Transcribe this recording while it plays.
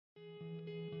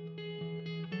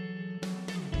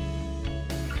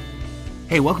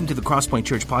Hey, welcome to the Crosspoint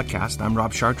Church podcast. I'm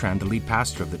Rob Chartrand, the lead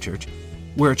pastor of the church.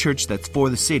 We're a church that's for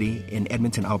the city in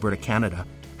Edmonton, Alberta, Canada,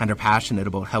 and are passionate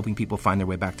about helping people find their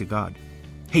way back to God.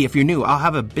 Hey, if you're new, I'll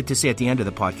have a bit to say at the end of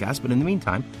the podcast, but in the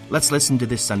meantime, let's listen to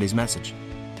this Sunday's message.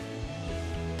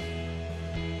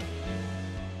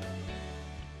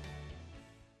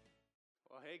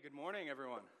 Well, hey, good morning,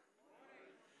 everyone.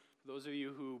 For those of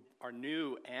you who are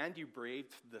new and you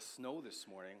braved the snow this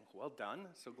morning, well done.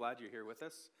 So glad you're here with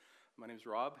us. My name's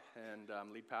Rob, and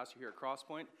I'm lead pastor here at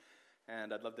Crosspoint,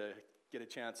 and I'd love to get a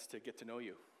chance to get to know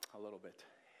you a little bit.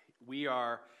 We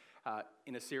are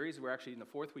in a series. We're actually in the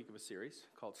fourth week of a series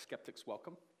called Skeptics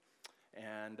Welcome,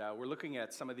 and we're looking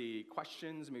at some of the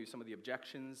questions, maybe some of the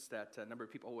objections that a number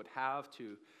of people would have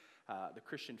to the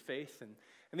Christian faith,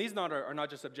 and these are not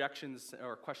just objections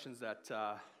or questions that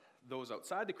those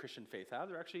outside the Christian faith have.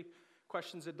 They're actually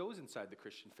questions that those inside the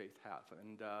Christian faith have,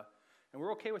 and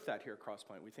we're okay with that here at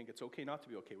Crosspoint. We think it's okay not to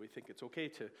be okay. We think it's okay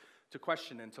to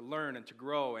question and to learn and to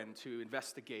grow and to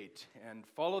investigate and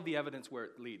follow the evidence where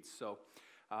it leads. So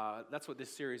that's what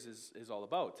this series is all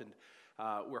about. And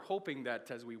we're hoping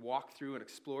that as we walk through and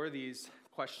explore these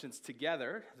questions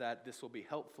together, that this will be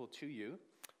helpful to you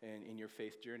in your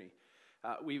faith journey.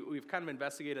 We've kind of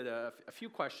investigated a few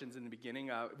questions in the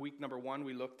beginning. Week number 1,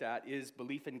 we looked at, is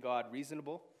belief in God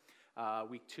reasonable?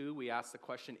 Week 2, we asked the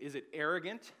question, is it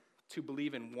arrogant to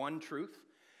believe in one truth?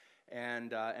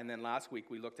 And then last week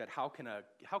we looked at how can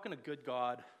a good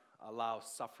God allow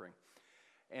suffering?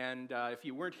 And if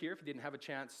you weren't here, if you didn't have a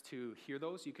chance to hear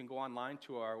those, you can go online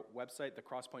to our website,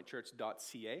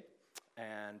 thecrosspointchurch.ca,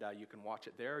 and you can watch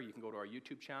it there. You can go to our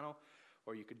YouTube channel,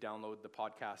 or you could download the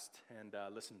podcast and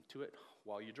listen to it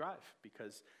while you drive,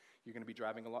 because you're going to be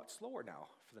driving a lot slower now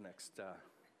for the next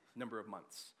number of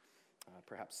months,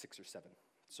 perhaps 6 or 7.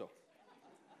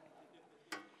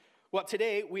 Well,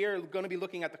 today we are going to be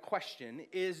looking at the question,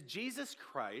 is Jesus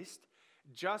Christ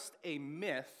just a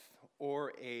myth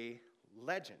or a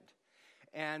legend?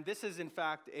 And this is, in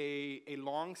fact, a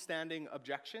long-standing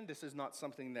objection. This is not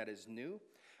something that is new,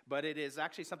 but it is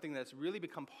actually something that's really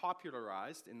become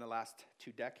popularized in the last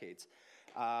 2 decades.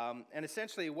 And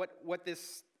essentially what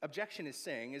this objection is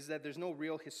saying is that there's no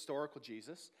real historical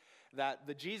Jesus, that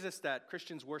the Jesus that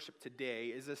Christians worship today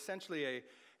is essentially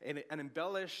an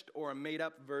embellished or a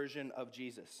made-up version of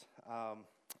Jesus.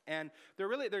 And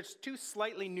there's 2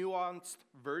 slightly nuanced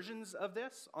versions of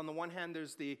this. On the one hand,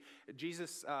 there's the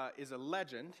Jesus is a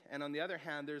legend, and on the other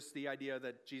hand, there's the idea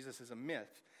that Jesus is a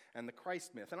myth, and the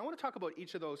Christ myth. And I want to talk about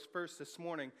each of those first this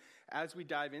morning as we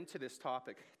dive into this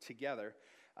topic together,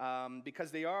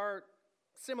 because they are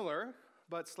similar,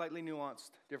 but slightly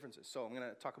nuanced differences. So I'm going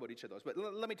to talk about each of those. But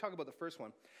let me talk about the first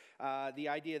one, the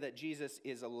idea that Jesus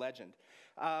is a legend.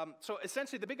 So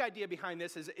essentially, the big idea behind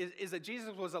this is that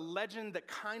Jesus was a legend that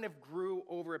kind of grew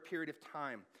over a period of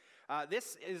time.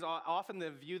 This is often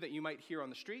the view that you might hear on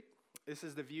the street. This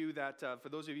is the view that, for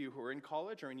those of you who are in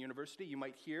college or in university, you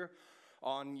might hear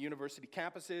on university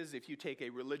campuses. If you take a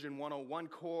Religion 101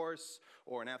 course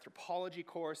or an anthropology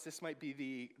course, this might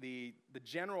be the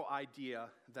general idea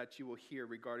that you will hear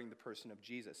regarding the person of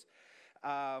Jesus.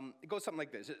 It goes something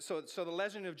like this. So the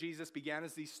legend of Jesus began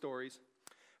as these stories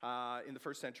in the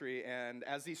first century, and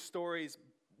as these stories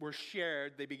were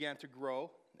shared, they began to grow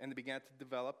and they began to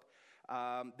develop.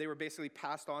 They were basically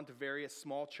passed on to various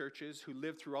small churches who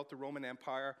lived throughout the Roman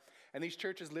Empire. And these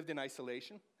churches lived in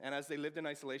isolation. And as they lived in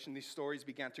isolation, these stories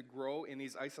began to grow in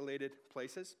these isolated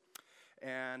places.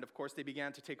 And of course, they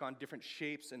began to take on different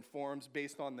shapes and forms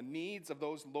based on the needs of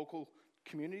those local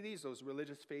communities, those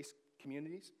religious-based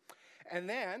communities. And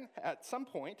then, at some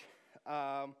point,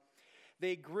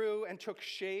 they grew and took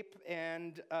shape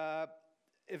and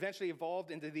eventually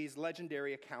evolved into these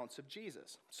legendary accounts of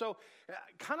Jesus. So,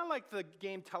 kind of like the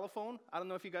game Telephone. I don't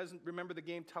know if you guys remember the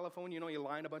game Telephone. You know, you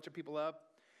line a bunch of people up,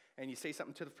 and you say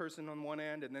something to the person on one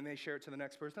end, and then they share it to the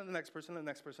next person, and the next person, and the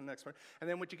next person, and the next person. And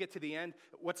then when you get to the end,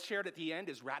 what's shared at the end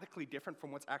is radically different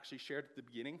from what's actually shared at the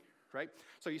beginning, right?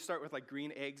 So you start with like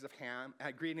green eggs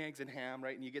and ham,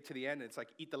 right? And you get to the end, and it's like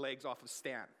eat the legs off of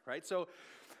Stan, right? So,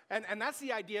 and that's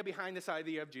the idea behind this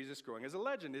idea of Jesus growing as a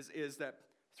legend, is that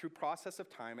through process of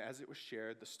time, as it was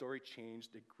shared, the story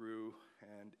changed, it grew,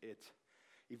 and it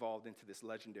evolved into this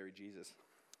legendary Jesus.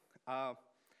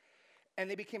 And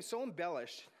they became so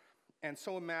embellished and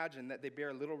so imagined that they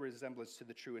bear little resemblance to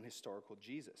the true and historical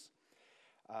Jesus.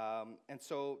 And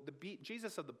so the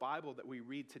Jesus of the Bible that we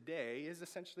read today is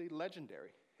essentially legendary.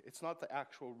 It's not the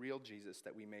actual real Jesus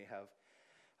that we may have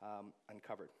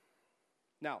uncovered.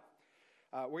 Now,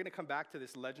 We're going to come back to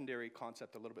this legendary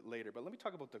concept a little bit later, but let me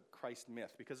talk about the Christ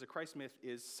myth, because the Christ myth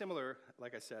is similar,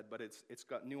 like I said, but it's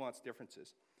got nuanced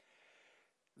differences.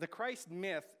 The Christ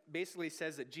myth basically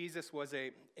says that Jesus was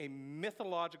a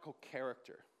mythological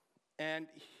character, and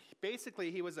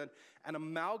basically he was an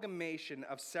amalgamation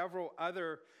of several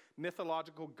other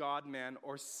mythological god-men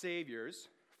or saviors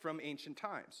from ancient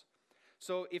times.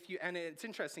 So and it's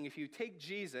interesting, if you take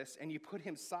Jesus and you put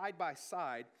him side by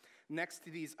side next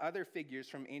to these other figures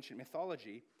from ancient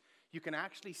mythology, you can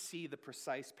actually see the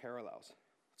precise parallels.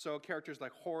 So characters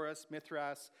like Horus,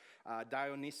 Mithras,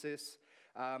 Dionysus,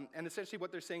 and essentially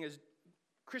what they're saying is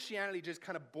Christianity just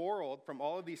kind of borrowed from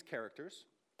all of these characters,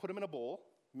 put them in a bowl,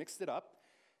 mixed it up,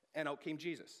 and out came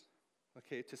Jesus,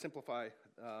 okay, to simplify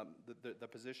the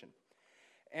position.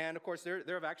 And of course, there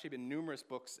have actually been numerous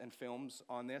books and films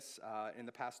on this in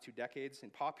the past 2 decades in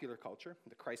popular culture.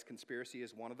 The Christ Conspiracy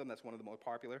is one of them. That's one of the most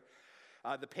popular.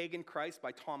 The Pagan Christ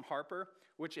by Tom Harper,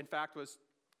 which in fact was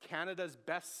Canada's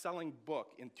best-selling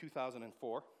book in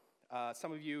 2004.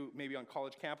 Some of you, maybe on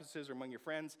college campuses or among your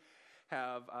friends,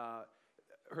 have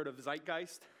heard of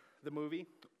Zeitgeist, the movie,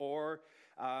 or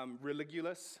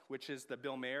Religulous, which is the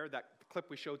Bill Maher. That clip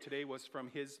we showed today was from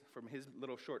his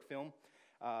little short film.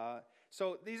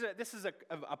 So this is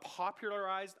a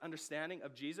popularized understanding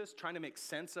of Jesus, trying to make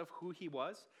sense of who he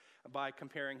was by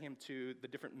comparing him to the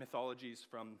different mythologies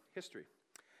from history.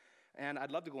 And I'd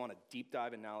love to go on a deep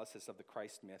dive analysis of the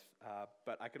Christ myth,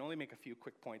 but I can only make a few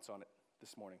quick points on it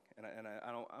this morning, and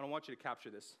I don't want you to capture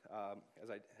this as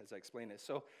I explain this.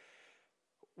 So,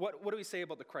 what do we say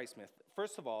about the Christ myth?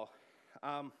 First of all,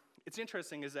 it's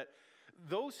interesting is that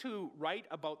those who write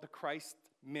about the Christ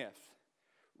myth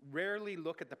rarely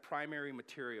look at the primary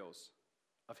materials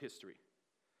of history.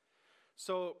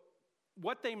 So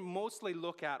what they mostly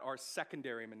look at are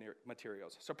secondary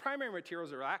materials. So primary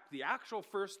materials are the actual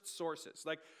first sources,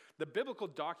 like the biblical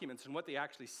documents and what they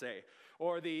actually say,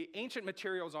 or the ancient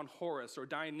materials on Horus or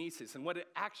Dionysus and what it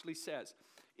actually says.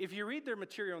 If you read their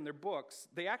material in their books,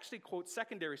 they actually quote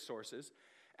secondary sources,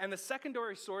 and the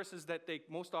secondary sources that they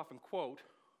most often quote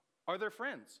are their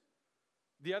friends,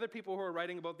 the other people who are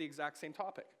writing about the exact same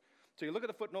topic. So you look at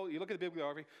the footnote, you look at the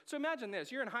bibliography. So imagine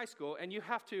this, you're in high school and you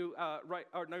have to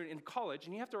in college,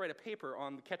 and you have to write a paper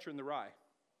on the Catcher in the Rye,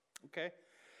 okay?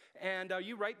 And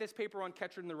you write this paper on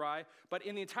Catcher in the Rye, but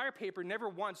in the entire paper, never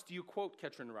once do you quote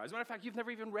Catcher in the Rye. As a matter of fact, you've never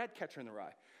even read Catcher in the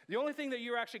Rye. The only thing that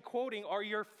you're actually quoting are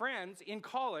your friends in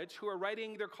college who are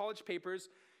writing their college papers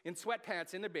in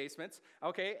sweatpants in their basements,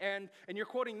 okay? And you're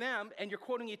quoting them, and you're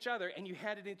quoting each other, and you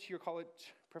hand it into your college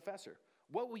professor.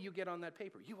 What will you get on that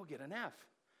paper? You will get an F,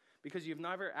 because you've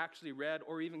never actually read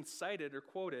or even cited or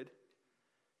quoted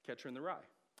Catcher in the Rye.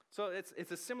 So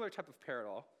it's a similar type of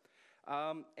parallel.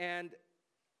 And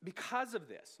because of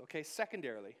this, okay,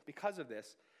 secondarily, because of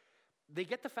this, they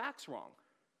get the facts wrong.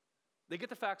 They get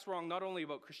the facts wrong not only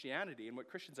about Christianity and what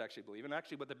Christians actually believe, and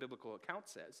actually what the biblical account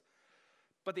says,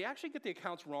 but they actually get the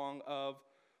accounts wrong of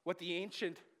what the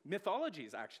ancient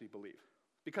mythologies actually believe,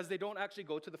 because they don't actually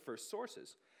go to the first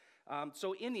sources.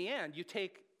 So in the end, you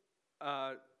take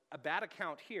a bad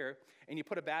account here, and you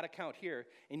put a bad account here,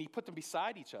 and you put them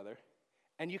beside each other,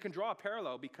 and you can draw a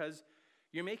parallel because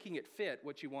you're making it fit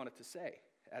what you want it to say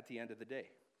at the end of the day.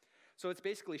 So it's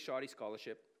basically shoddy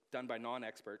scholarship done by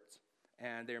non-experts,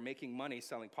 and they're making money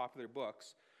selling popular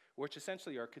books, which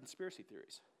essentially are conspiracy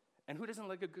theories. And who doesn't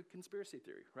like a good conspiracy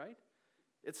theory, right?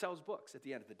 It sells books at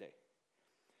the end of the day.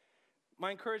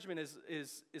 My encouragement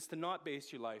is to not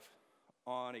base your life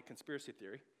on a conspiracy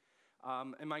theory.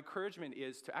 And my encouragement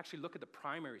is to actually look at the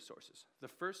primary sources, the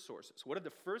first sources. What did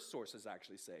the first sources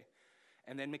actually say?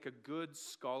 And then make a good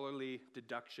scholarly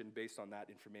deduction based on that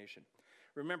information.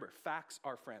 Remember, facts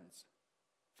are friends.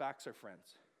 Facts are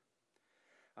friends.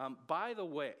 By the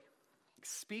way,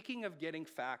 speaking of getting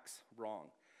facts wrong,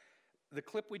 the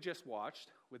clip we just watched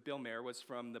with Bill Maher was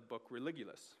from the book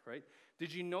Religulous, right?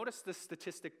 Did you notice the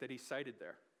statistic that he cited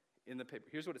there in the paper?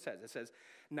 Here's what it says. It says,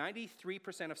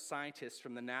 93% of scientists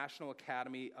from the National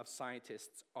Academy of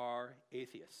Scientists are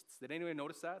atheists. Did anyone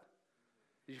notice that?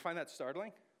 Did you find that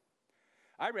startling?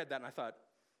 I read that and I thought,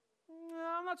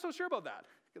 I'm not so sure about that.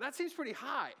 That seems pretty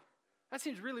high. That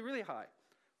seems really, really high.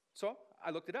 So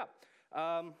I looked it up.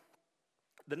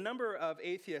 The number of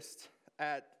atheists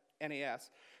at NAS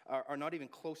are not even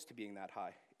close to being that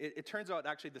high. It turns out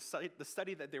actually the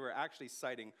study that they were actually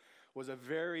citing was a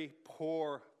very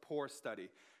poor study.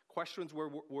 Questions were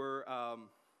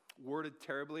worded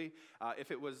terribly.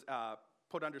 If it was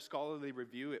put under scholarly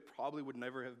review, it probably would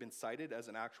never have been cited as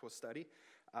an actual study.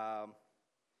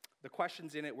 The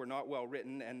questions in it were not well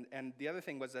written, and the other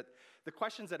thing was that the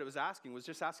questions that it was asking was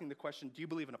just asking the question, do you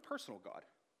believe in a personal God?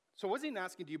 So it wasn't even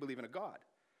asking, do you believe in a God?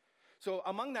 So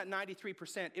among that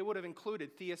 93%, it would have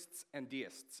included theists and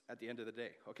deists at the end of the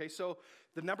day, okay? So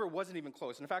the number wasn't even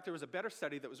close. And in fact, there was a better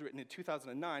study that was written in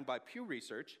 2009 by Pew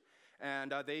Research,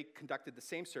 and they conducted the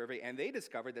same survey, and they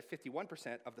discovered that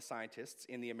 51% of the scientists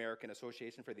in the American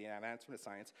Association for the Advancement of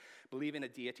Science believe in a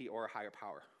deity or a higher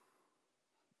power.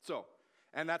 So,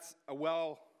 and that's a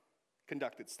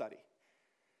well-conducted study.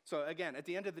 So again, at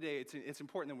the end of the day, it's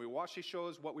important that we watch these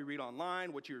shows, what we read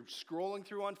online, what you're scrolling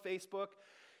through on Facebook.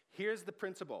 Here's the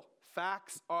principle.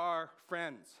 Facts are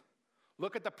friends.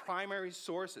 Look at the primary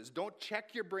sources. Don't check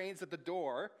your brains at the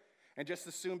door and just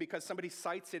assume because somebody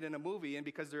cites it in a movie and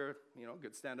because they're a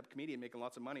good stand-up comedian making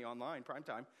lots of money online,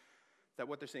 primetime, that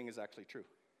what they're saying is actually true.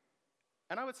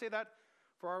 And I would say that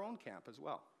for our own camp as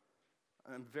well.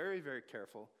 I'm very, very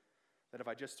careful that if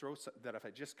I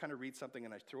just kind of read something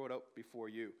and I throw it out before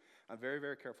you, I'm very,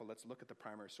 very careful. Let's look at the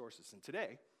primary sources. And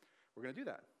today, we're going to do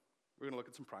that. We're going to look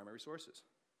at some primary sources.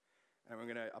 And we're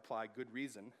going to apply good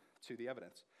reason to the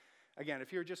evidence. Again,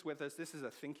 if you're just with us, this is a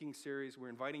thinking series. We're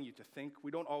inviting you to think.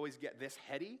 We don't always get this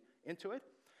heady into it,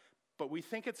 but we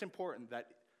think it's important that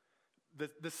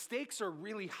the stakes are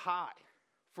really high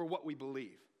for what we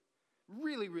believe.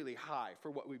 Really, really high for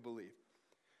what we believe.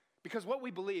 Because what we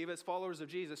believe as followers of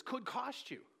Jesus could cost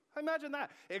you. Imagine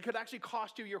that. It could actually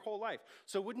cost you your whole life.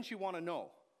 So wouldn't you want to know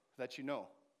that you know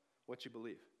what you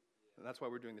believe? And that's why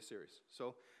we're doing this series.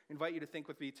 So I invite you to think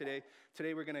with me today.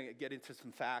 Today we're going to get into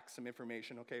some facts, some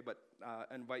information, okay? But I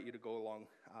invite you to go along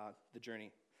the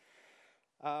journey.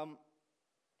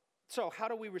 So how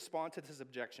do we respond to this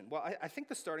objection? Well, I think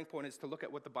the starting point is to look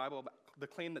at what the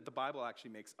claim that the Bible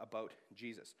actually makes about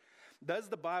Jesus. Does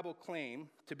the Bible claim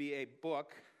to be a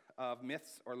book of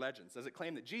myths or legends? Does it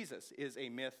claim that Jesus is a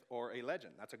myth or a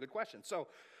legend? That's a good question. So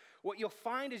what you'll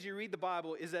find as you read the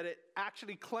Bible is that it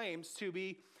actually claims to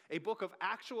be a book of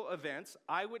actual events,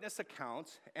 eyewitness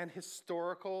accounts, and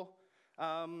historical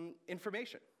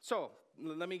information. So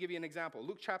let me give you an example.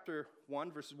 Luke chapter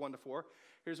 1, verses 1 to 4.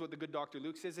 Here's what the good Dr.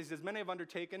 Luke says. He says, many have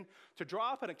undertaken to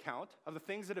draw up an account of the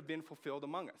things that have been fulfilled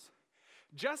among us,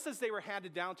 just as they were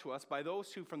handed down to us by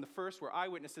those who from the first were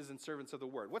eyewitnesses and servants of the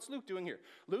word. What's Luke doing here?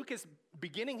 Luke is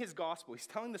beginning his gospel. He's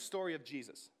telling the story of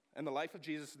Jesus and the life of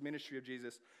Jesus, the ministry of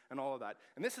Jesus, and all of that.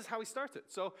 And this is how he starts it.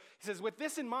 So he says, with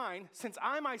this in mind, since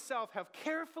I myself have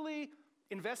carefully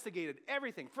investigated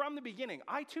everything from the beginning,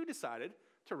 I too decided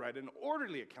to write an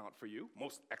orderly account for you,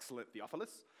 most excellent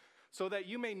Theophilus, so that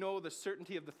you may know the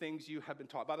certainty of the things you have been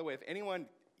taught. By the way, if anyone,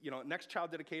 next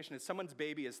child dedication is someone's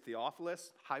baby is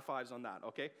Theophilus, high fives on that,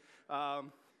 okay?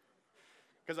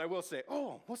 Because I will say,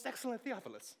 oh, most excellent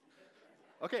Theophilus.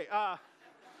 Okay,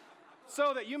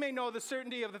 so that you may know the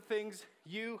certainty of the things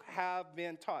you have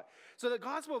been taught. So the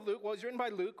Gospel of Luke was written by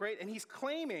Luke, right? And he's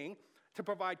claiming to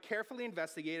provide carefully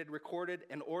investigated, recorded,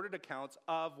 and ordered accounts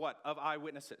of what? Of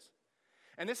eyewitnesses.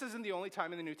 And this isn't the only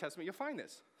time in the New Testament you'll find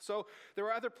this. So there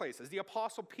are other places. The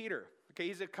Apostle Peter, okay,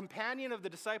 he's a companion of the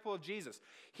disciple of Jesus.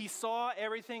 He saw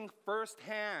everything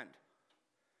firsthand.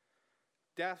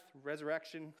 Death,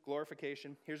 resurrection,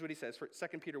 glorification. Here's what he says for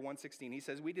 2 Peter 1:16. He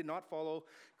says, we did not follow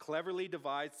cleverly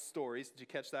devised stories. Did you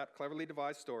catch that? Cleverly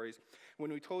devised stories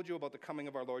when we told you about the coming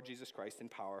of our Lord Jesus Christ in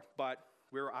power, but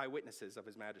we were eyewitnesses of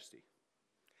his majesty.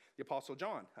 The Apostle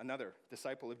John, another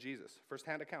disciple of Jesus,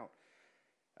 firsthand account.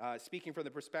 Speaking from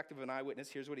the perspective of an eyewitness,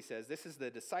 here's what he says. This is the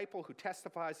disciple who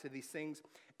testifies to these things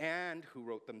and who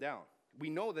wrote them down. We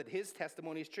know that his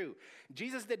testimony is true.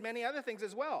 Jesus did many other things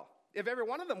as well. If every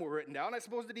one of them were written down, I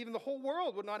suppose that even the whole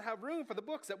world would not have room for the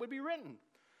books that would be written.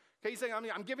 Okay, he's saying,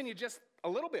 I'm giving you just a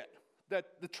little bit,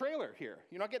 the trailer here.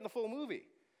 You're not getting the full movie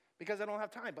because I don't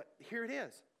have time, but here it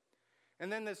is.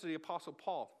 And then there's the Apostle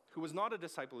Paul, who was not a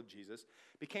disciple of Jesus,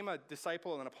 became a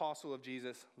disciple and an apostle of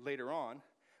Jesus later on,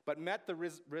 but met the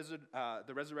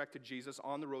resurrected Jesus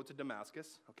on the road to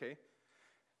Damascus, okay?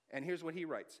 And here's what he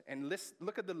writes. And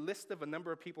look at the list of a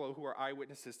number of people who are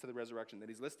eyewitnesses to the resurrection that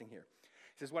he's listing here.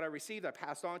 He says, what I received, I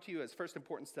passed on to you as first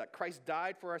importance, that Christ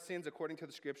died for our sins according to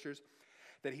the Scriptures,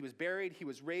 that he was buried, he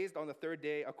was raised on the third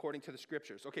day according to the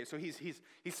Scriptures. Okay, so he's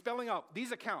spelling out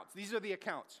these accounts. These are the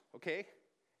accounts, okay?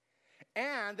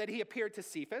 And that he appeared to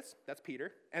Cephas, that's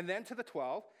Peter, and then to the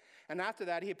 12. And after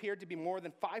that, he appeared to be more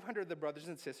than 500 of the brothers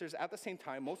and sisters at the same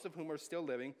time, most of whom are still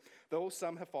living, though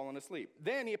some have fallen asleep.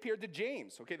 Then he appeared to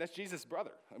James. Okay, that's Jesus'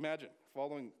 brother. Imagine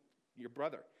following your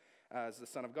brother as the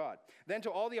Son of God. Then to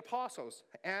all the apostles.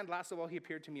 And last of all, he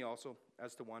appeared to me also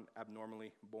as to one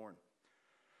abnormally born.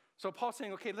 So Paul's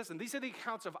saying, okay, listen, these are the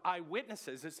accounts of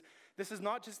eyewitnesses. This is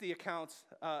not just the accounts,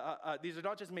 these are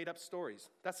not just made up stories.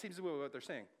 That seems to be what they're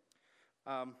saying.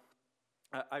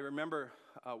 I remember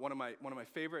one of my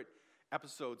favorite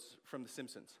episodes from The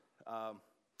Simpsons.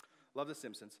 Love The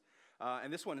Simpsons.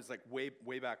 And this one is like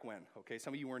way back when, okay?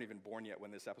 Some of you weren't even born yet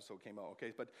when this episode came out,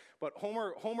 okay? But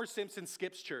Homer Simpson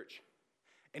skips church,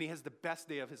 and he has the best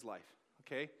day of his life,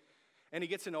 okay? And he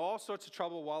gets into all sorts of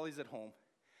trouble while he's at home.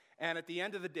 And at the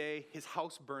end of the day, his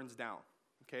house burns down,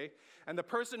 okay? And the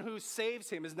person who saves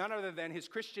him is none other than his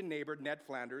Christian neighbor, Ned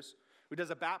Flanders, who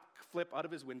does a backflip out of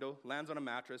his window, lands on a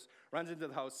mattress, runs into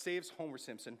the house, saves Homer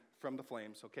Simpson from the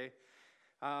flames, okay?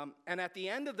 And at the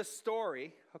end of the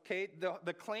story, okay,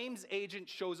 the claims agent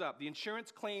shows up. The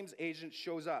insurance claims agent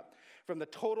shows up from the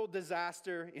Total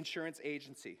Disaster Insurance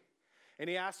Agency. And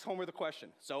he asks Homer the question,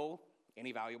 so,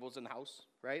 any valuables in the house,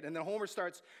 right? And then Homer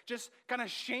starts just kind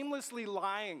of shamelessly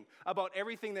lying about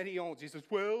everything that he owns. He says,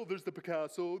 well, there's the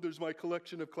Picasso, there's my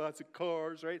collection of classic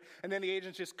cars, right? And then the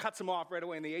agent just cuts him off right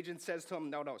away, and the agent says to him,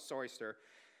 no, sorry, sir.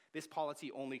 This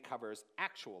policy only covers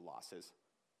actual losses,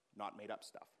 not made up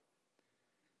stuff.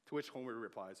 To which Homer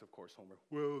replies, of course, Homer,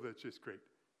 well, that's just great.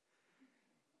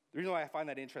 The reason why I find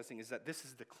that interesting is that this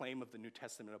is the claim of the New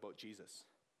Testament about Jesus.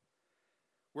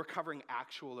 We're covering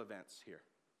actual events here,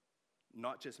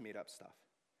 not just made up stuff.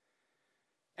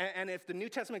 And if the New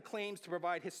Testament claims to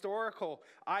provide historical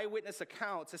eyewitness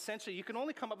accounts, essentially you can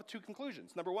only come up with two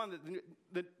conclusions. Number one,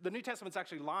 that the New Testament's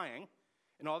actually lying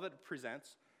in all that it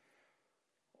presents.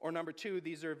 Or number two,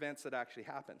 these are events that actually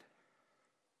happened.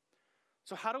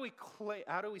 So how do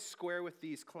we square with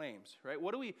these claims, right?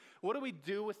 What do we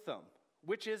do with them?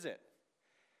 Which is it?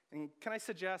 And can I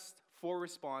suggest 4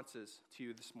 responses to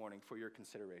you this morning for your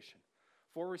consideration?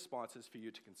 4 responses for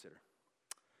you to consider.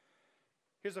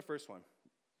 Here's the first one.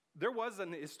 There was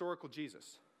an historical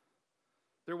Jesus.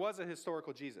 There was a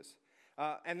historical Jesus.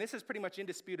 And this is pretty much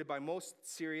indisputed by most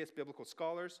serious biblical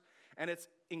scholars. And it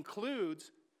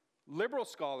includes liberal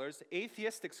scholars,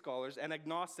 atheistic scholars, and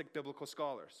agnostic biblical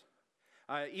scholars.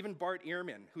 Even Bart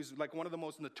Ehrman, who's like one of the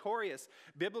most notorious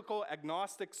biblical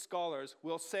agnostic scholars,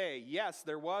 will say, yes,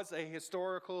 there was a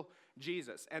historical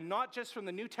Jesus. And not just from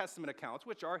the New Testament accounts,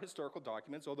 which are historical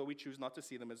documents, although we choose not to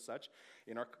see them as such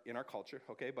in our culture,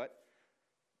 okay? But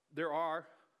there are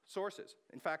sources.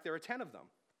 In fact, there are 10 of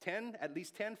them. At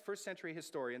least 10 first-century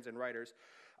historians and writers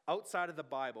outside of the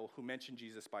Bible who mention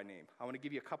Jesus by name. I want to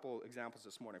give you a couple examples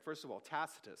this morning. First of all,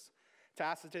 Tacitus.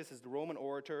 Tacitus is the Roman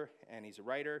orator, and he's a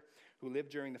writer who lived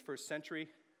during the 1st century.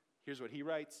 Here's what he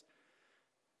writes.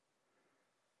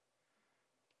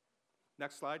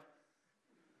 Next slide.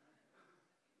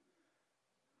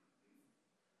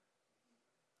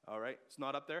 All right, it's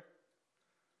not up there?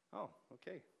 Oh,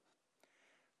 okay.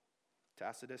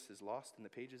 Tacitus is lost in the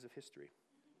pages of history.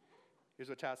 Here's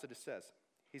what Tacitus says.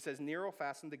 He says, Nero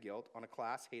fastened the guilt on a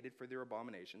class hated for their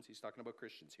abominations. He's talking about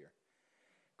Christians here.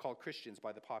 Called Christians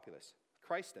by the populace.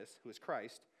 Christus, who is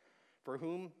Christ, for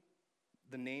whom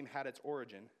the name had its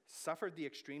origin, suffered the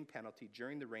extreme penalty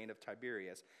during the reign of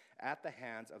Tiberius at the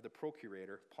hands of the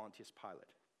procurator Pontius Pilate.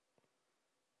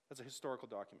 That's a historical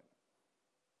document,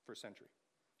 1st century.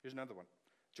 Here's another one.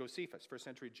 Josephus, 1st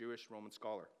century Jewish Roman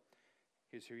scholar.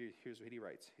 Here's what he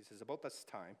writes. He says, about this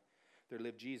time, there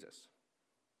lived Jesus,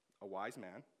 a wise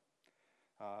man,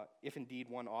 if indeed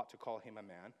one ought to call him a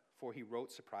man, for he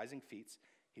wrote surprising feats.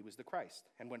 He was the Christ.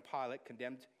 And when Pilate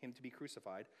condemned him to be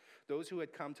crucified, those who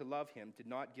had come to love him did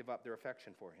not give up their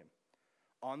affection for him.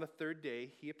 On the 3rd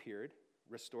day he appeared,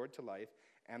 restored to life,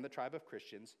 and the tribe of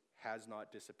Christians has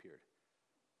not disappeared.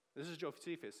 This is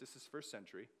Josephus. This is 1st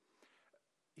century.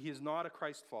 He is not a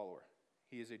Christ follower.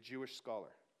 He is a Jewish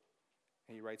scholar.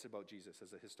 And he writes about Jesus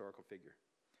as a historical figure.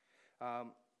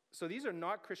 So these are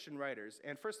not Christian writers.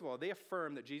 And first of all, they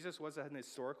affirm that Jesus was an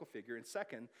historical figure. And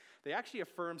second, they actually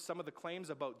affirm some of the claims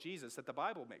about Jesus that the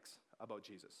Bible makes about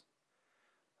Jesus.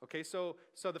 Okay, so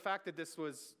the fact that this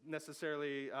was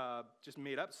necessarily just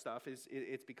made up stuff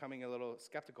it's becoming a little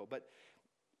skeptical. But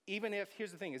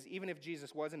here's the thing, is even if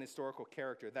Jesus was an historical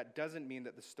character, that doesn't mean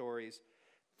that the stories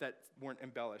that weren't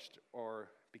embellished or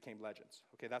became legends.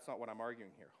 Okay, that's not what I'm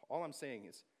arguing here. All I'm saying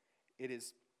is it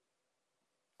is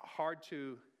hard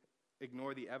to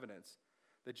ignore the evidence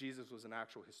that Jesus was an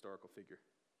actual historical figure.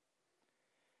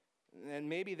 And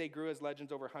maybe they grew as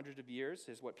legends over hundreds of years,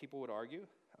 is what people would argue,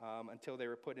 until they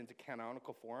were put into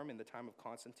canonical form in the time of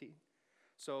Constantine.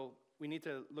 So we need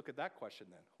to look at that question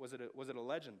then. Was it a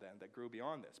legend then that grew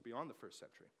beyond this, beyond the 1st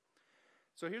century?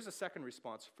 So here's a second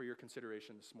response for your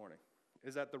consideration this morning,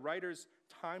 is that the writer's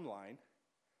timeline,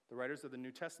 the writers of the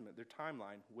New Testament, their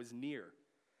timeline was near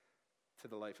to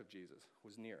the life of Jesus,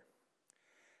 was near.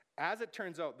 As it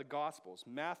turns out, the Gospels,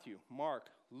 Matthew, Mark,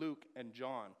 Luke, and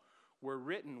John, were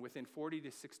written within 40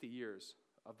 to 60 years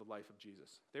of the life of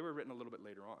Jesus. They were written a little bit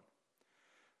later on.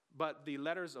 But the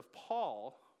letters of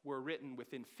Paul were written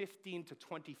within 15 to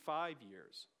 25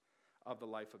 years of the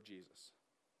life of Jesus.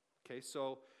 Okay,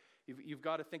 so you've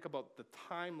got to think about the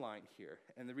timeline here.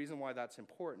 And the reason why that's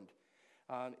important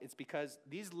is because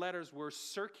these letters were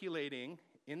circulating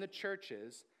in the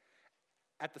churches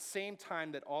at the same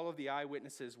time that all of the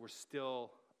eyewitnesses were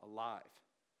still alive.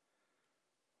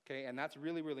 Okay, and that's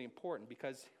really important,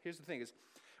 because here's the thing is,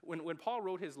 when Paul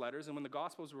wrote his letters and when the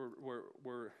Gospels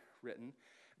were written,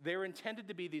 they were intended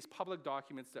to be these public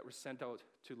documents that were sent out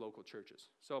to local churches.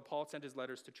 So Paul sent his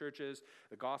letters to churches,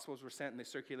 the Gospels were sent and they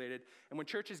circulated, and when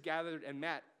churches gathered and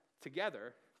met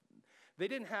together, they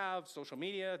didn't have social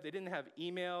media, they didn't have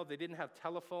email, they didn't have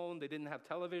telephone, they didn't have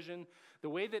television. The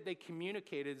way that they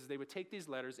communicated is they would take these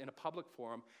letters in a public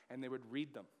forum and they would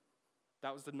read them.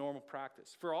 That was the normal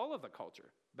practice for all of the culture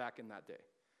back in that day.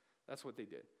 That's what they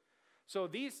did. So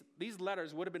these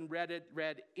letters would have been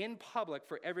read in public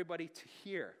for everybody to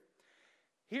hear.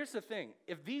 Here's the thing.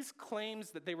 If these claims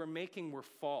that they were making were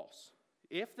false,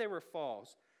 if they were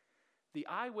false, the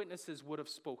eyewitnesses would have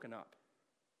spoken up.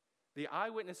 The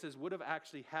eyewitnesses would have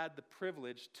actually had the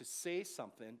privilege to say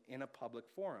something in a public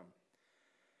forum.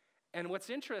 And what's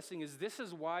interesting is this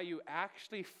is why you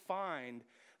actually find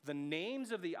the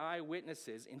names of the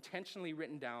eyewitnesses intentionally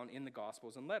written down in the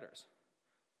Gospels and letters.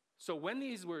 So when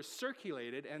these were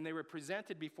circulated and they were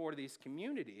presented before these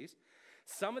communities,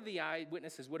 some of the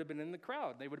eyewitnesses would have been in the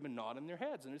crowd. They would have been nodding their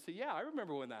heads and they'd say, yeah, I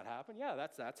remember when that happened. Yeah,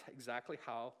 that's exactly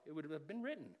how it would have been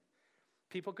written.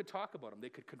 People could talk about them. They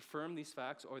could confirm these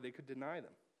facts or they could deny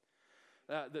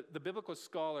them. The biblical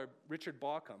scholar Richard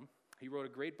Bauckham, he wrote a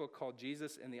great book called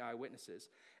Jesus and the Eyewitnesses.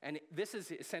 And this is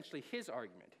essentially his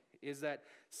argument, is that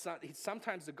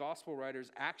sometimes the gospel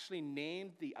writers actually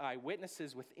named the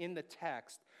eyewitnesses within the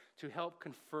text to help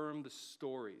confirm the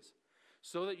stories,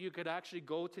 so that you could actually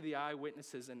go to the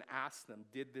eyewitnesses and ask them,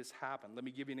 did this happen? Let me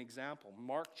give you an example.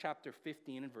 Mark chapter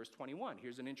 15 and verse 21.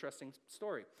 Here's an interesting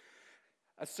story.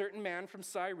 A certain man from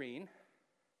Cyrene,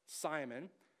 Simon,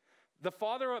 the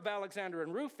father of Alexander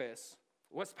and Rufus,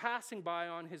 was passing by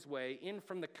on his way in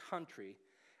from the country,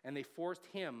 and they forced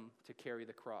him to carry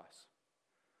the cross.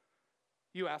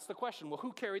 You ask the question, well,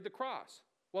 who carried the cross?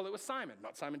 Well, it was Simon,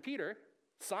 not Simon Peter.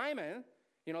 Simon,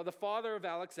 the father of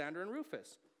Alexander and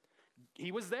Rufus.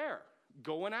 He was there.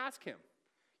 Go and ask him.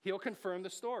 He'll confirm the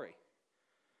story.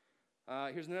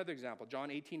 Here's another example, John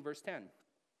 18, verse 10.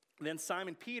 Then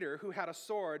Simon Peter, who had a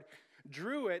sword,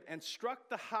 drew it and struck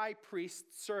the high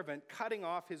priest's servant, cutting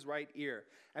off his right ear.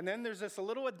 And then there's this a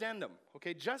little addendum,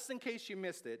 okay, just in case you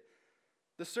missed it.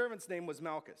 The servant's name was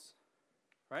Malchus,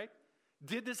 right?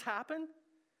 Did this happen?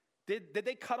 Did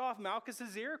they cut off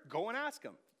Malchus's ear? Go and ask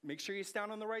him. Make sure you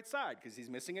stand on the right side because he's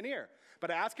missing an ear.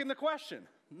 But ask him the question,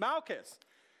 Malchus,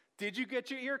 did you get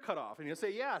your ear cut off? And he'll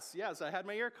say, yes, I had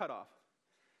my ear cut off.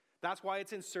 That's why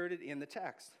it's inserted in the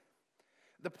text.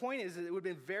 The point is that it would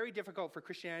have been very difficult for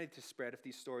Christianity to spread if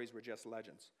these stories were just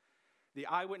legends. The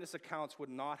eyewitness accounts would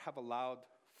not have allowed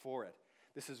for it.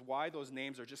 This is why those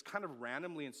names are just kind of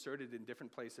randomly inserted in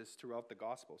different places throughout the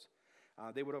Gospels.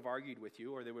 They would have argued with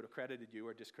you, or they would have credited you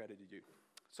or discredited you.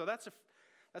 So that's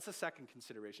a second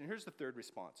consideration. Here's the third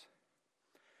response.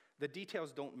 The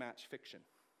details don't match fiction.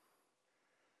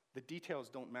 The details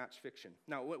don't match fiction.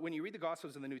 Now, when you read the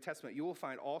Gospels in the New Testament, you will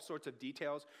find all sorts of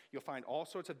details. You'll find all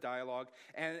sorts of dialogue.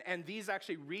 And these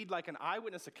actually read like an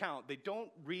eyewitness account. They don't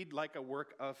read like a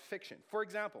work of fiction. For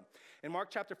example, in Mark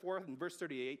chapter 4 and verse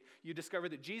 38, you discover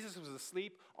that Jesus was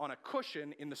asleep on a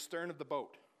cushion in the stern of the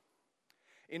boat.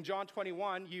 In John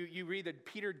 21, you read that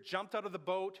Peter jumped out of the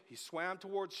boat. He swam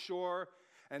towards shore.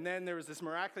 And then there was this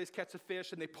miraculous catch of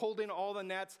fish. And they pulled in all the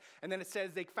nets. And then it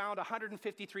says they found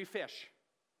 153 fish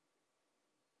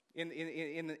in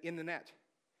the net.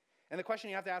 And the question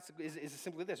you have to ask is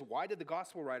simply this. Why did the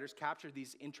gospel writers capture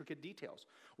these intricate details?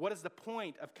 What is the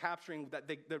point of capturing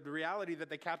the reality that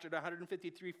they captured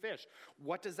 153 fish?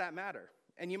 What does that matter?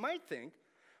 And you might think,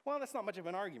 well, that's not much of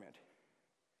an argument.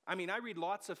 I mean, I read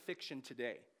lots of fiction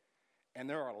today, and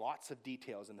there are lots of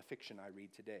details in the fiction I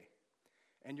read today.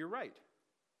 And you're right.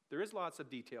 There is lots of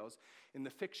details in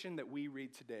the fiction that we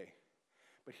read today.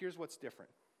 But here's what's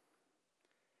different.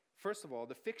 First of all,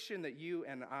 the fiction that you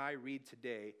and I read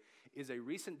today is a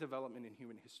recent development in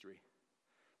human history.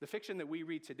 The fiction that we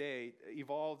read today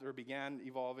evolved or began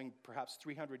evolving perhaps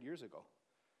 300 years ago.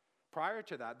 Prior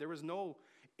to that, there was no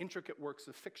intricate works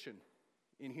of fiction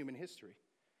in human history.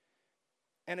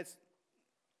 And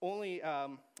only,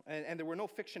 and there were no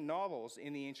fiction novels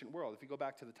in the ancient world. If you go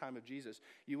back to the time of Jesus,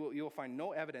 you will find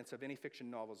no evidence of any fiction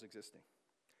novels existing.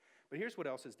 But here's what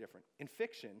else is different. In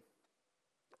fiction,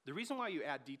 the reason why you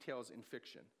add details in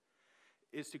fiction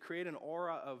is to create an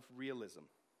aura of realism.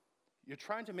 You're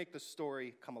trying to make the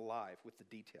story come alive with the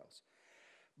details.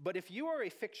 But if you are a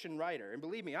fiction writer, and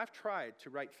believe me, I've tried to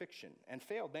write fiction and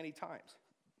failed many times.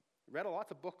 Read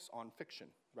lots of books on fiction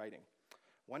writing.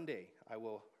 One day, I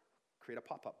will create a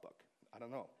pop-up book. I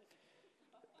don't know.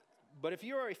 But if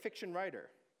you are a fiction writer,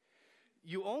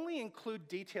 you only include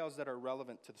details that are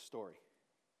relevant to the story.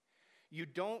 You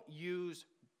don't use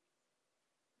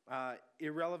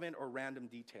irrelevant or random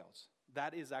details.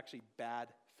 That is actually bad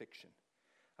fiction.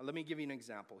 Let me give you an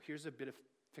example. Here's a bit of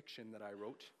fiction that I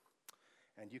wrote,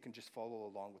 and you can just follow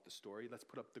along with the story. Let's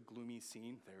put up the gloomy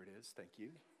scene. There it is. Thank you.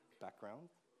 Background.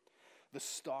 The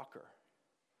stalker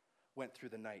went through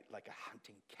the night like a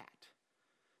hunting cat.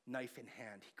 Knife in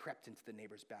hand, he crept into the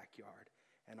neighbor's backyard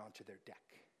and onto their deck.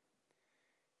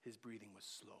 His breathing was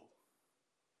slow,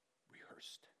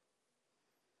 rehearsed.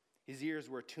 His ears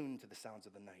were attuned to the sounds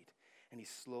of the night, and he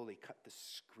slowly cut the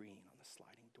screen on the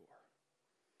sliding door.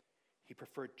 He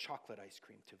preferred chocolate ice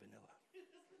cream to vanilla.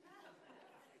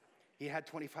 He had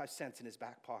 25 cents in his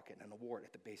back pocket and a wart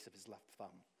at the base of his left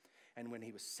thumb. And when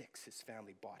he was 6, his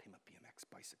family bought him a BMX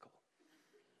bicycle.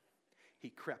 He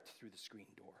crept through the screen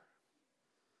door.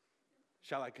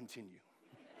 Shall I continue?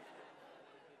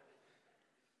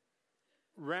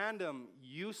 Random,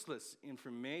 useless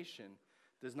information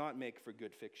does not make for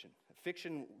good fiction.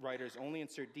 Fiction writers only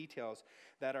insert details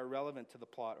that are relevant to the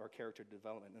plot or character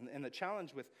development. And the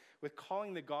challenge with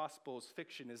calling the Gospels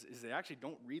fiction is they actually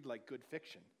don't read like good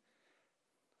fiction.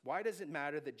 Why does it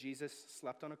matter that Jesus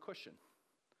slept on a cushion?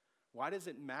 Why does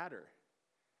it matter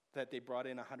that they brought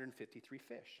in 153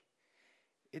 fish?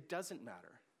 It doesn't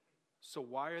matter. So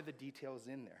why are the details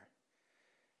in there?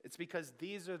 It's because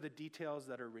these are the details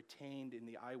that are retained in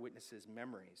the eyewitnesses'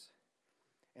 memories.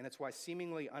 And it's why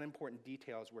seemingly unimportant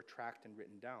details were tracked and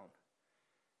written down.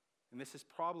 And this is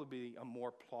probably a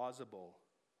more plausible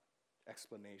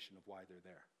explanation of why they're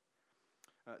there.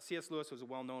 C.S. Lewis was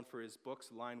well known for his books,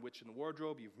 The Lion, Witch, and the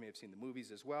Wardrobe. You may have seen the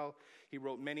movies as well. He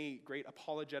wrote many great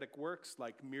apologetic works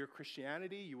like Mere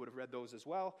Christianity. You would have read those as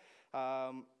well.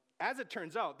 As it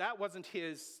turns out, that wasn't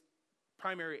his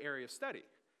primary area of study.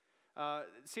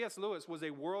 C.S. Lewis was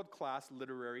a world-class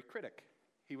literary critic.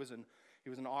 He was an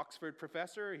Oxford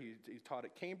professor. He taught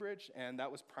at Cambridge, and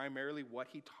that was primarily what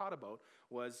he taught about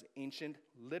was ancient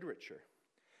literature.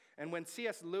 And when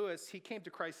C.S. Lewis, he came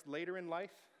to Christ later in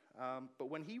life, but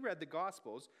when he read the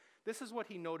Gospels, this is what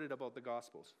he noted about the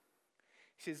Gospels.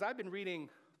 He says, I've been reading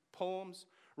poems,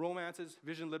 romances,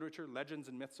 vision literature, legends,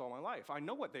 and myths all my life. I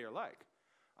know what they are like.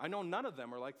 I know none of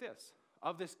them are like this.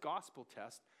 Of this gospel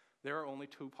test, there are only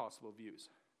 2 possible views.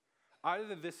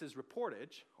 Either this is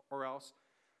reportage, or else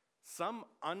some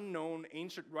unknown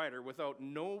ancient writer without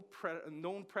known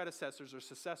predecessors or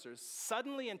successors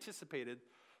suddenly anticipated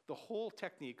the whole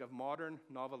technique of modern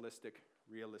novelistic,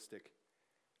 realistic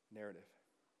narrative.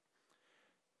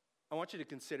 I want you to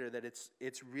consider that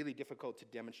it's really difficult to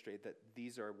demonstrate that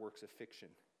these are works of fiction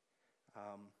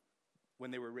when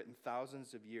they were written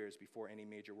thousands of years before any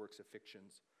major works of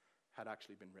fictions had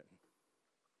actually been written.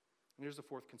 And here's the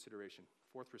 4th consideration,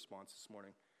 4th response this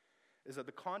morning, is that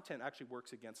the content actually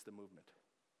works against the movement.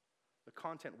 The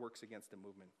content works against the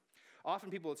movement. Often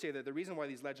people would say that the reason why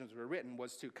these legends were written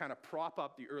was to kind of prop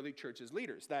up the early church's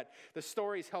leaders, that the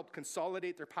stories helped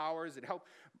consolidate their powers, it helped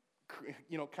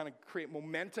kind of create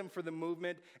momentum for the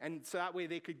movement, and so that way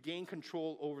they could gain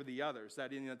control over the others.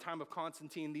 That in the time of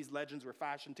Constantine, these legends were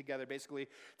fashioned together basically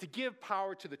to give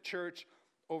power to the church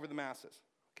over the masses,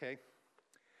 okay?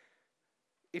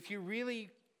 If you really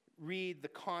read the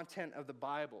content of the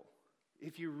Bible,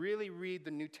 if you really read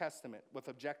the New Testament with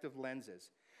objective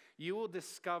lenses, you will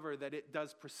discover that it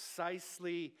does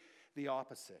precisely the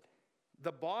opposite.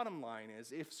 The bottom line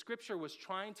is, if Scripture was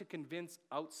trying to convince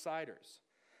outsiders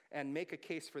and make a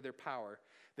case for their power,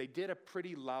 they did a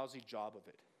pretty lousy job of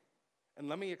it. And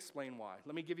let me explain why.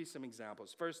 Let me give you some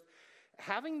examples. First,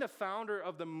 having the founder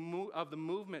of the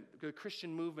movement, the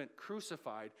Christian movement,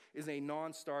 crucified is a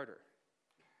non-starter.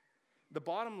 The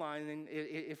bottom line,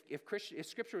 if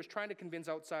Scripture was trying to convince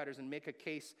outsiders and make a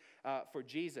case for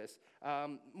Jesus,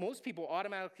 most people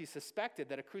automatically suspected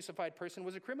that a crucified person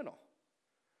was a criminal.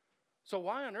 So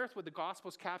why on earth would the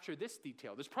Gospels capture this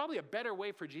detail? There's probably a better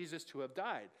way for Jesus to have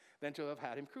died than to have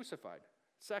had him crucified.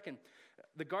 Second,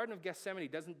 the Garden of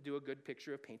Gethsemane doesn't do a good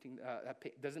picture of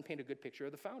doesn't paint a good picture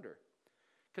of the founder.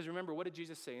 Because remember, what did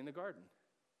Jesus say in the garden?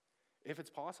 If it's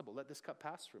possible, let this cup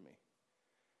pass from me.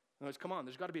 In other words, come on,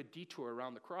 there's got to be a detour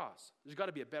around the cross. There's got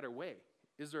to be a better way.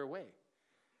 Is there a way?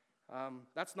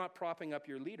 That's not propping up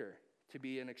your leader to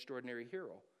be an extraordinary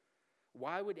hero.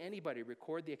 Why would anybody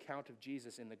record the account of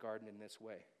Jesus in the garden in this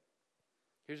way?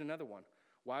 Here's another one.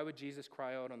 Why would Jesus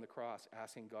cry out on the cross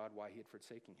asking God why he had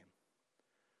forsaken him?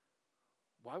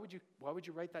 Why would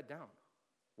you write that down?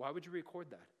 Why would you record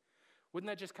that? Wouldn't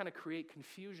that just kind of create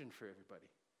confusion for everybody?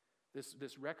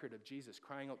 This record of Jesus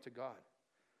crying out to God.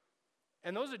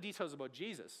 And those are details about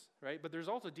Jesus, right? But there's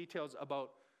also details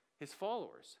about his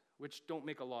followers, which don't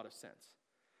make a lot of sense.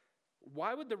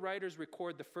 Why would the writers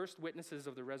record the first witnesses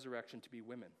of the resurrection to be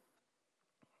women?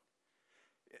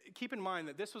 Keep in mind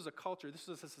that this was a culture, this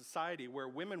was a society where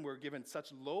women were given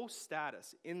such low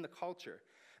status in the culture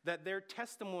that their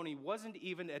testimony wasn't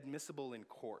even admissible in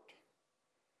court.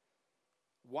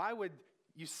 Why would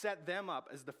you set them up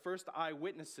as the first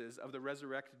eyewitnesses of the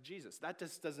resurrected Jesus? That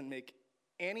just doesn't make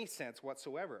any sense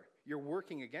whatsoever. You're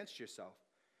working against yourself.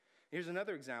 Here's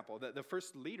another example, the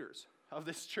first leaders of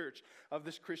this church, of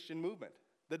this Christian movement,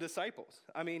 the disciples.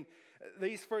 I mean,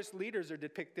 these first leaders are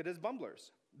depicted as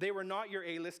bumblers. They were not your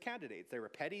A-list candidates. They were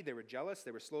petty, they were jealous,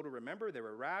 they were slow to remember, they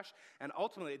were rash, and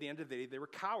ultimately, at the end of the day, they were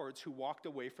cowards who walked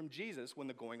away from Jesus when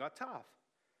the going got tough.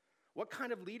 What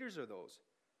kind of leaders are those?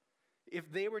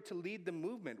 If they were to lead the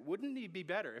movement, wouldn't it be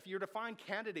better? If you were to find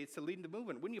candidates to lead the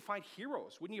movement, wouldn't you find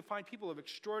heroes? Wouldn't you find people of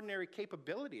extraordinary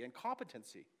capability and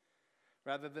competency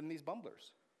rather than these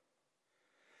bumblers?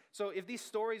 So if these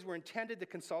stories were intended to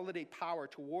consolidate power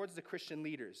towards the Christian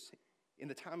leaders in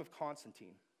the time of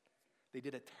Constantine, they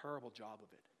did a terrible job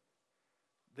of it.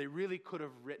 They really could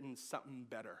have written something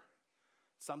better,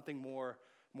 something more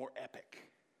epic.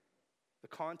 The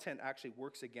content actually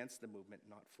works against the movement,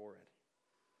 not for it.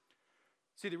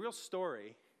 See, the real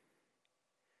story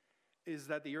is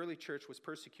that the early church was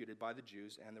persecuted by the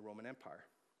Jews and the Roman Empire.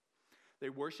 They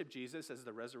worshiped Jesus as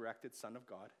the resurrected Son of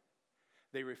God.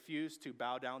 They refused to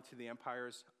bow down to the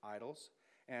empire's idols,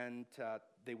 and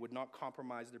they would not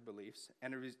compromise their beliefs.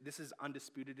 And this is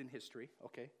undisputed in history,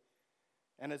 okay?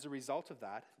 And as a result of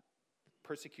that,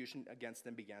 persecution against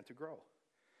them began to grow.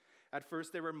 At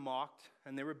first, they were mocked,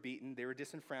 and they were beaten, they were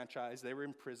disenfranchised, they were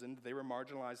imprisoned, they were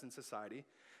marginalized in society.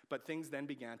 But things then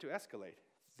began to escalate.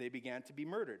 They began to be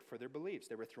murdered for their beliefs.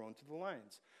 They were thrown to the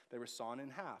lions. They were sawn in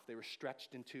half. They were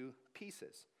stretched into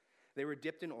pieces. They were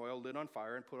dipped in oil, lit on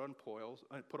fire, and put on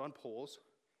poles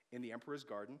in the emperor's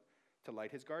garden to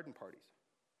light his garden parties.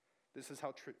 This is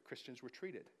how Christians were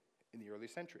treated in the early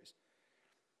centuries.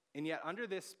 And yet, under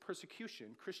this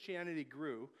persecution, Christianity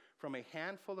grew from a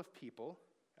handful of people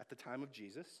at the time of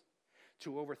Jesus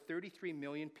to over 33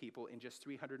 million people in just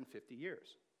 350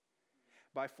 years.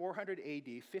 By 400 AD,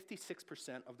 56%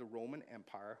 of the Roman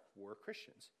Empire were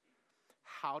Christians.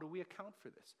 How do we account for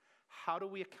this? How do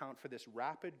we account for this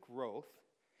rapid growth,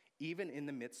 even in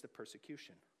the midst of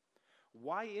persecution?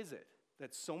 Why is it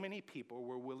that so many people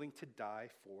were willing to die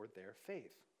for their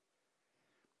faith?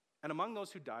 And among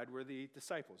those who died were the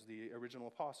disciples, the original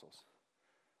apostles.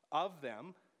 Of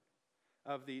them,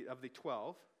 of the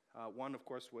 12, one, of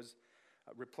course, was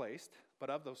replaced, but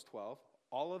of those 12,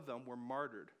 all of them were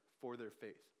martyred for their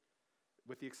faith,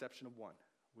 with the exception of one,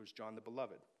 was John the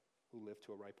Beloved, who lived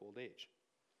to a ripe old age.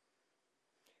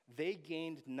 They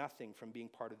gained nothing from being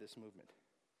part of this movement.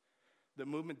 The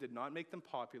movement did not make them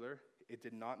popular. It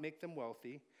did not make them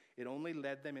wealthy. It only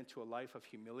led them into a life of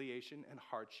humiliation and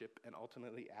hardship, and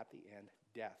ultimately, at the end,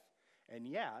 death. And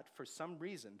yet, for some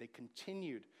reason, they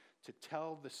continued to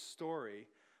tell the story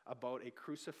about a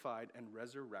crucified and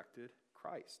resurrected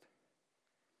Christ.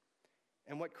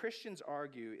 And what Christians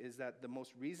argue is that the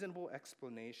most reasonable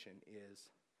explanation is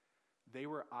they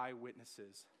were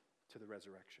eyewitnesses to the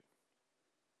resurrection.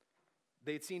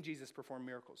 They'd seen Jesus perform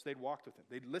miracles. They'd walked with him.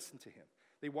 They'd listened to him.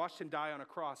 They watched him die on a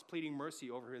cross, pleading mercy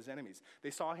over his enemies.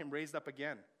 They saw him raised up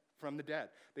again from the dead.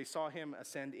 They saw him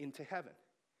ascend into heaven.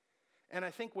 And I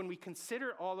think when we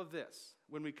consider all of this,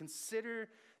 when we consider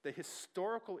the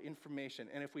historical information,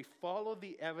 and if we follow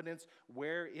the evidence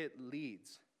where it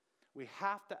leads, we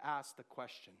have to ask the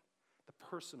question, the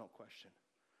personal question.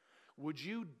 Would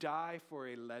you die for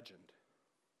a legend?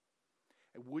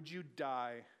 And would you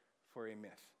die for a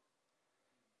myth?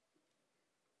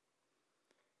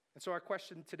 And so our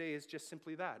question today is just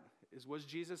simply that. Was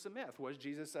Jesus a myth? Was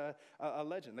Jesus a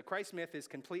legend? The Christ myth is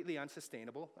completely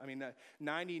unsustainable. I mean,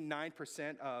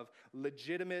 99% of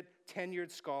legitimate, tenured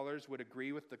scholars would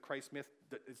agree with the Christ myth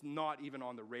that is not even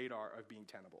on the radar of being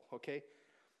tenable, okay?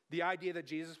 The idea that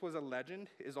Jesus was a legend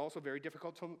is also very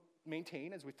difficult to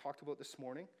maintain, as we've talked about this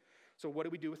morning. So what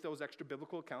do we do with those extra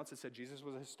biblical accounts that said Jesus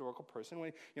was a historical person?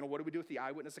 What do we do with the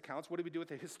eyewitness accounts? What do we do with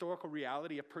the historical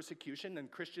reality of persecution and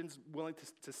Christians willing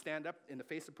to stand up in the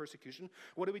face of persecution?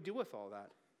 What do we do with all that?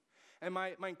 And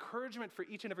my encouragement for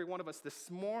each and every one of us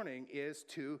this morning is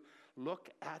to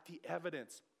look at the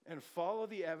evidence and follow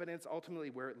the evidence ultimately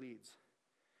where it leads.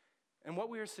 And what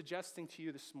we are suggesting to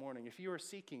you this morning, if you are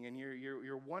seeking and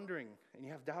you're wondering and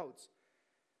you have doubts,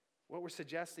 what we're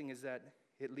suggesting is that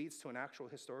it leads to an actual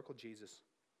historical Jesus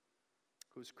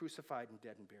who was crucified and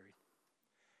dead and buried.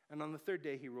 And on the third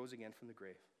day, he rose again from the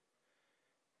grave.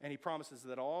 And he promises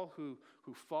that all who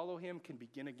follow him can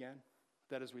begin again,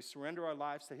 that as we surrender our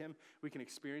lives to him, we can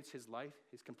experience his life,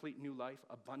 his complete new life,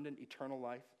 abundant, eternal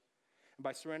life. And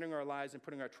by surrendering our lives and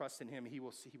putting our trust in him, he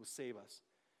will save us,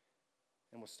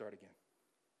 and we'll start again.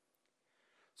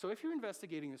 So if you're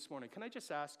investigating this morning, can I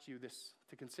just ask you this,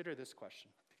 to consider this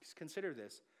question? Consider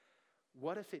this.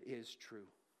 What if it is true?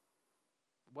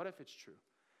 What if it's true?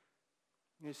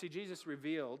 You see, Jesus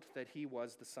revealed that he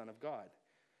was the Son of God.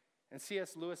 And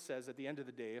C.S. Lewis says at the end of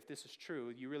the day, if this is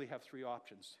true, you really have three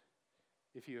options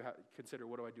if you consider,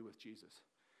 what do I do with Jesus?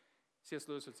 C.S.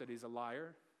 Lewis would say he's a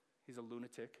liar, he's a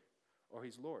lunatic, or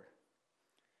he's Lord.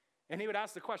 And he would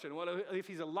ask the question, well, if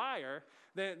he's a liar,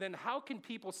 then how can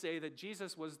people say that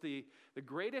Jesus was the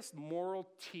greatest moral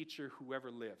teacher who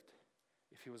ever lived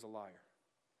if he was a liar?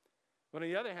 But on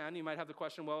the other hand, you might have the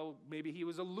question, well, maybe he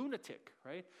was a lunatic,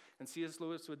 right? And C.S.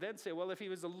 Lewis would then say, well, if he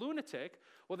was a lunatic,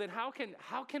 well, then how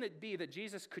can it be that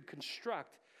Jesus could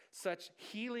construct such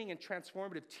healing and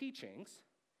transformative teachings?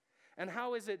 And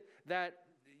how is it that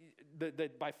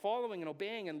by following and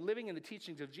obeying and living in the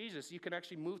teachings of Jesus, you can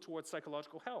actually move towards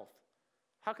psychological health?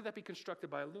 How could that be constructed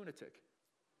by a lunatic?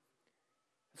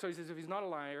 So he says, if he's not a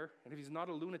liar and if he's not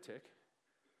a lunatic,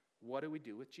 what do we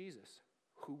do with Jesus?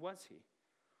 Who was he?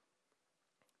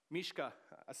 Mishka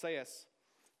Asayas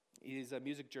is a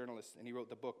music journalist, and he wrote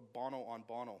the book Bono on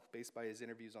Bono, based by his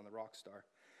interviews on the rock star.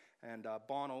 And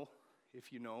Bono,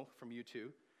 if you know from U2,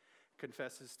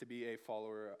 confesses to be a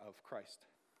follower of Christ.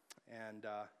 And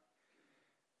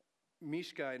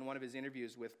Mishka, in one of his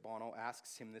interviews with Bono,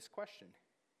 asks him this question.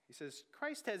 He says,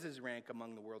 Christ has his rank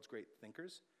among the world's great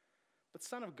thinkers, but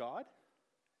Son of God,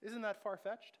 isn't that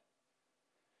far-fetched?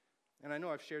 And I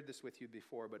know I've shared this with you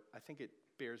before, but I think it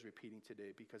bears repeating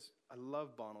today because I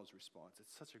love Bono's response.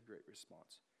 It's such a great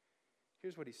response.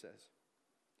 Here's what he says.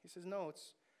 He says, no,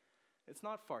 it's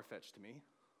not far-fetched to me.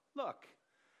 Look,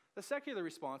 the secular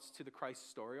response to the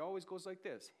Christ story always goes like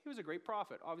this. He was a great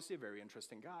prophet, obviously a very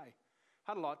interesting guy.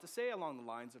 Had a lot to say along the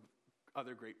lines of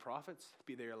other great prophets,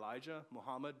 be they Elijah,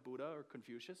 Muhammad, Buddha, or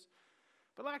Confucius.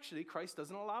 But actually, Christ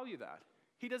doesn't allow you that.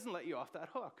 He doesn't let you off that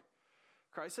hook.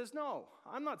 Christ says, no,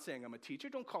 I'm not saying I'm a teacher.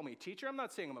 Don't call me a teacher. I'm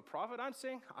not saying I'm a prophet. I'm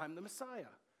saying I'm the Messiah.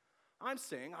 I'm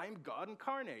saying I'm God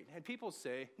incarnate. And people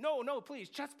say, no, please,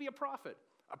 just be a prophet.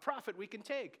 A prophet we can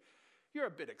take. You're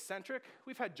a bit eccentric.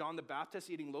 We've had John the Baptist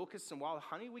eating locusts and wild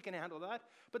honey. We can handle that.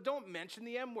 But don't mention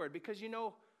the M word because,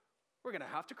 we're going to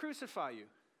have to crucify you.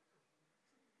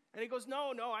 And he goes,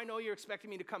 no, I know you're expecting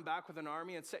me to come back with an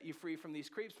army and set you free from these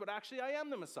creeps, but actually I am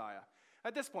the Messiah.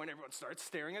 At this point, everyone starts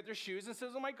staring at their shoes and says,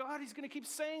 oh my God, he's going to keep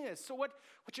saying this. So what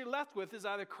you're left with is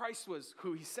either Christ was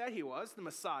who he said he was, the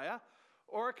Messiah,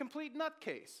 or a complete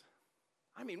nutcase.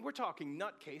 I mean, we're talking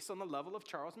nutcase on the level of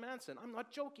Charles Manson. I'm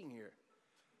not joking here.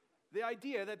 The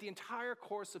idea that the entire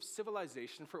course of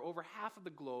civilization for over half of the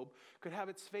globe could have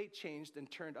its fate changed and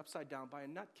turned upside down by a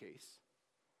nutcase,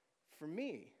 for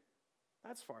me,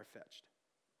 that's far-fetched.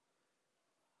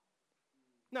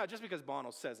 Now, just because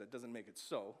Bono says it doesn't make it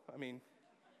so. I mean,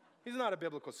 he's not a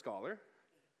biblical scholar,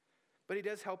 but he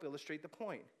does help illustrate the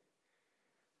point.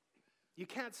 You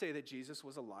can't say that Jesus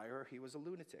was a liar or he was a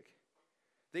lunatic.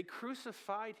 They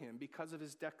crucified him because of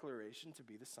his declaration to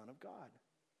be the Son of God.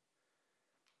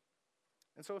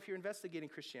 And so if you're investigating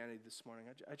Christianity this morning,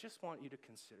 I just want you to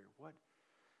consider, what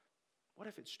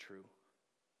if it's true?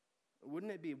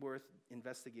 Wouldn't it be worth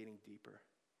investigating deeper?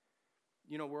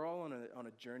 We're all on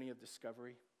a journey of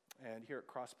discovery, and here at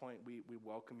Crosspoint, we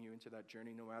welcome you into that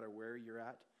journey no matter where you're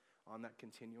at on that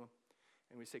continuum.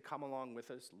 And we say, come along with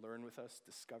us, learn with us,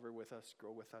 discover with us,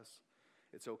 grow with us.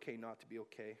 It's okay not to be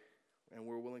okay, and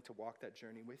we're willing to walk that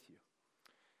journey with you.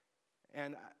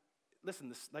 And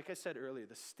listen, like I said earlier,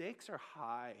 the stakes are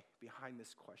high behind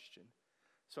this question.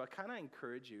 So I kind of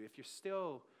encourage you, if you're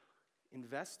still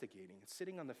investigating and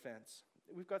sitting on the fence,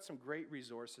 we've got some great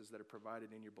resources that are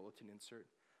provided in your bulletin insert.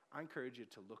 I encourage you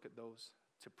to look at those,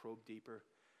 to probe deeper,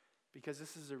 because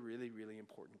this is a really, really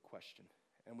important question.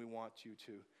 And we want you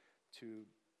to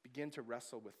begin to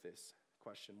wrestle with this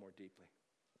question more deeply.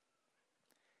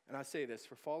 And I say this,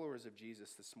 for followers of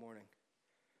Jesus this morning,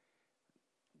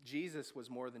 Jesus was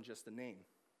more than just a name.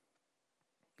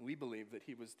 We believe that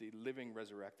he was the living,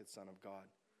 resurrected Son of God.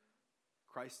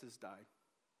 Christ has died.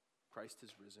 Christ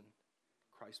has risen.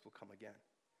 Christ will come again.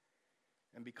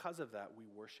 And because of that, we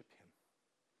worship him.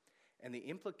 And the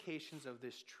implications of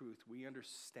this truth we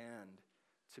understand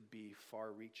to be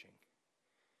far-reaching.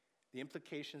 The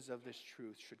implications of this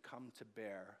truth should come to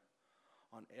bear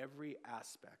on every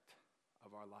aspect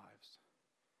of our lives.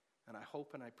 And I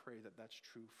hope and I pray that that's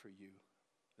true for you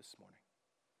this morning.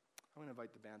 I'm going to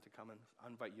invite the band to come, and I'll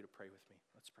invite you to pray with me.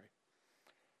 Let's pray.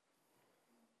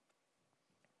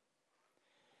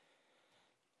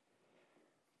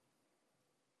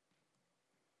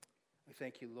 We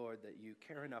thank you, Lord, that you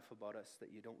care enough about us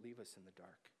that you don't leave us in the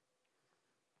dark.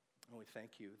 And we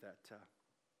thank you that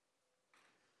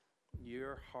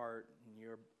your heart and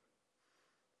your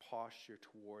posture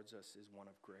towards us is one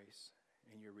of grace,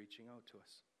 and you're reaching out to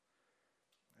us.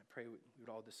 I pray we would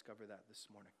all discover that this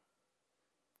morning.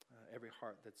 Every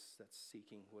heart that's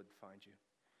seeking would find you.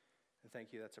 And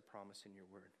thank you, that's a promise in your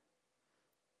word.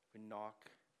 We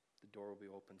knock, the door will be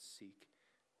open. Seek,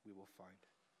 we will find.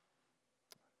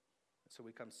 So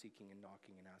we come seeking and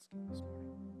knocking and asking this morning.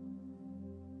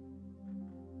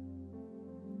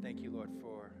 Thank you, Lord,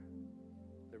 for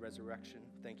the resurrection.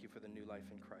 Thank you for the new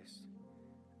life in Christ.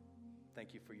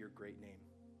 Thank you for your great name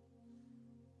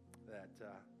that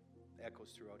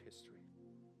echoes throughout history.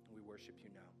 And we worship you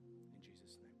now. In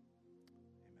Jesus' name,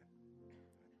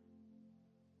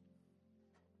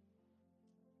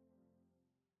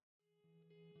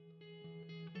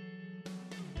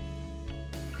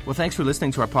 amen. Well, thanks for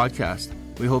listening to our podcast.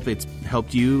 We hope it's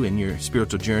helped you in your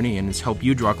spiritual journey and it's helped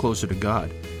you draw closer to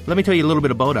God. Let me tell you a little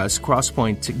bit about us.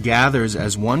 Crosspoint gathers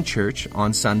as one church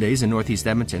on Sundays in Northeast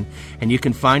Edmonton, and you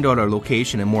can find out our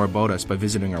location and more about us by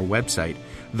visiting our website,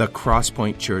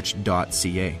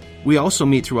 thecrosspointchurch.ca. We also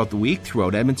meet throughout the week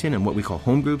throughout Edmonton in what we call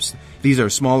home groups. These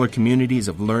are smaller communities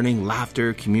of learning,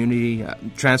 laughter, community,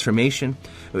 transformation.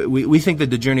 We think that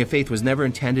the journey of faith was never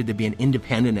intended to be an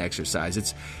independent exercise.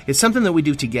 It's something that we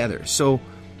do together. So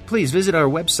please visit our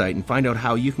website and find out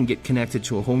how you can get connected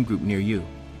to a home group near you.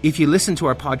 If you listen to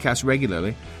our podcast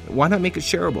regularly, why not make it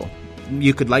shareable?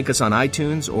 You could like us on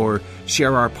iTunes or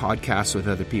share our podcasts with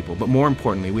other people. But more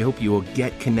importantly, we hope you will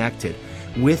get connected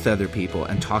with other people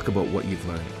and talk about what you've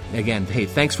learned. Again, hey,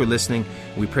 thanks for listening.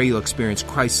 We pray you'll experience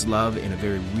Christ's love in a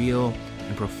very real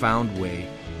and profound way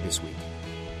this week.